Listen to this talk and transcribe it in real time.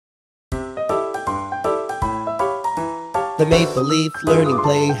the Maple Leaf Learning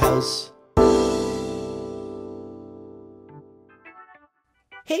Playhouse.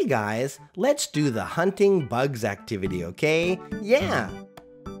 Hey guys, let's do the hunting bugs activity, okay? Yeah!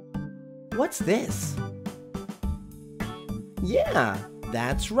 What's this? Yeah,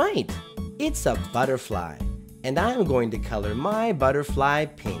 that's right. It's a butterfly, and I'm going to color my butterfly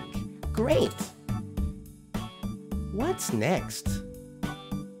pink. Great! What's next?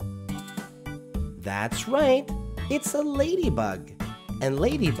 That's right, it's a ladybug, and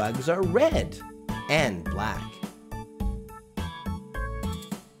ladybugs are red and black.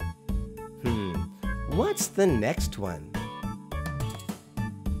 What's the next one?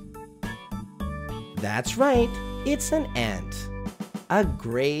 That's right, it's an ant, a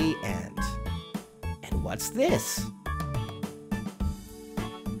gray ant. And what's this?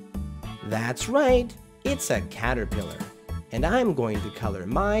 That's right, it's a caterpillar, and I'm going to color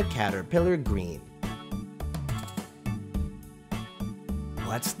my caterpillar green.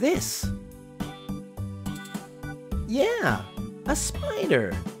 What's this? Yeah, a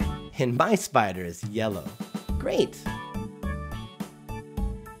spider, and my spider is yellow. Great!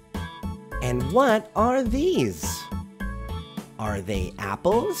 And what are these? Are they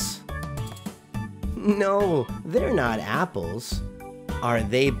apples? No, they're not apples. Are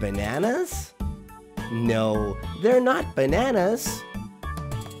they bananas? No, they're not bananas.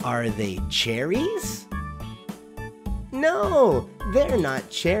 Are they cherries? No, they're not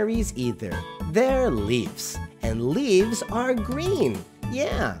cherries either. They're leaves, and leaves are green.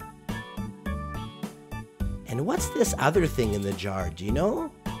 Yeah. And what's this other thing in the jar, do you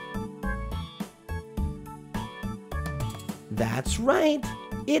know? That's right,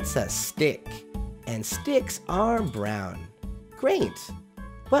 it's a stick, and sticks are brown. Great.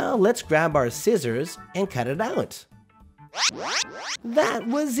 Well, let's grab our scissors and cut it out. That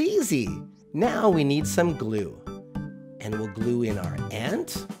was easy. Now we need some glue. And we'll glue in our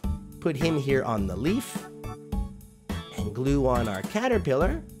ant, put him here on the leaf, and glue on our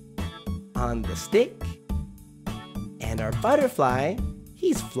caterpillar, on the stick, and our butterfly,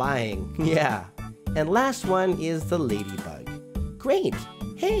 he's flying, yeah. And last one is the ladybug. Great!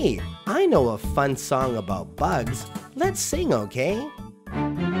 Hey, I know a fun song about bugs. Let's sing, okay?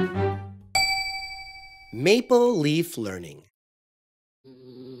 Maple Leaf Learning.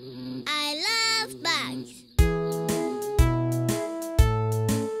 I love bugs.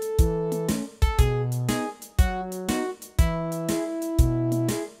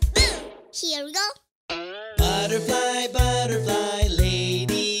 Here we go. Butterfly, butterfly,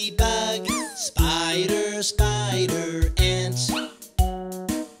 ladybug, spider, spider, ant.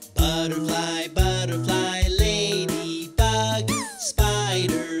 Butterfly, butterfly, ladybug,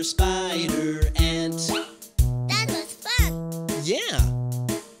 spider, spider, ant. That was fun. Yeah!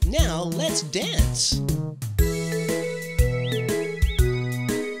 Now let's dance.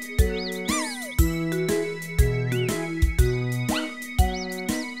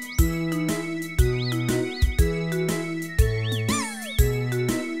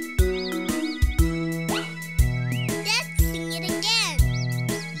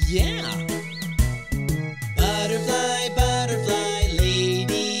 Yeah! Butterfly, butterfly,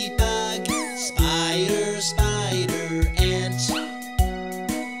 ladybug, spider, spider, ant.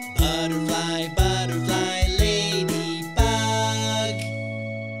 Butterfly, butterfly, ladybug,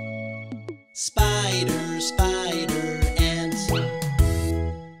 spider, spider, ant.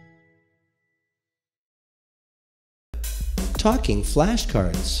 Talking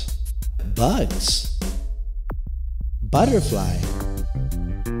flashcards. Bugs. Butterfly.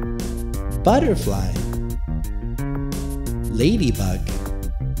 Butterfly. Ladybug.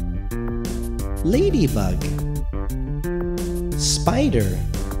 Ladybug. Spider.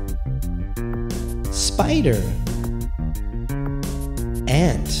 Spider.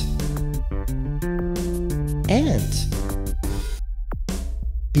 Ant. Ant.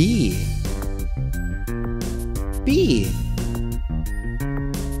 Bee. Bee.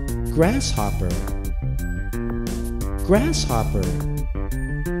 Grasshopper. Grasshopper.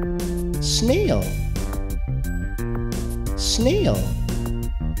 Snail. Snail.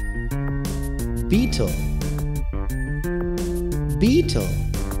 Beetle. Beetle.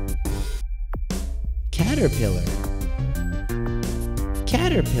 Caterpillar.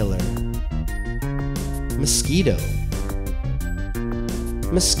 Caterpillar. Mosquito.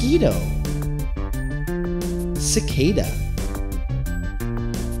 Mosquito. Cicada.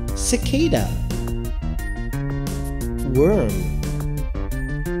 Cicada. Worm.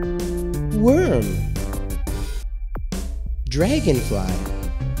 Worm. Dragonfly.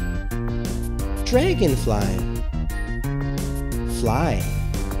 Dragonfly. Fly.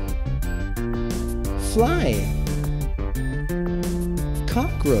 Fly.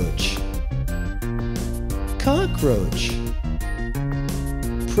 Cockroach. Cockroach.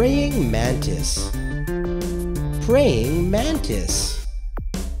 Praying mantis. Praying mantis.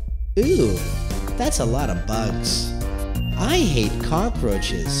 Ooh, that's a lot of bugs. I hate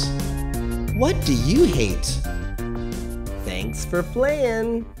cockroaches. What do you hate? Thanks for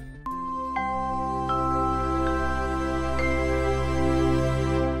playing.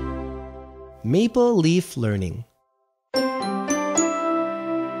 Maple Leaf Learning.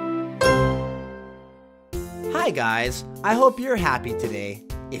 Hi guys, I hope you're happy today.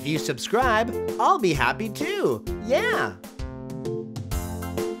 If you subscribe, I'll be happy too. Yeah!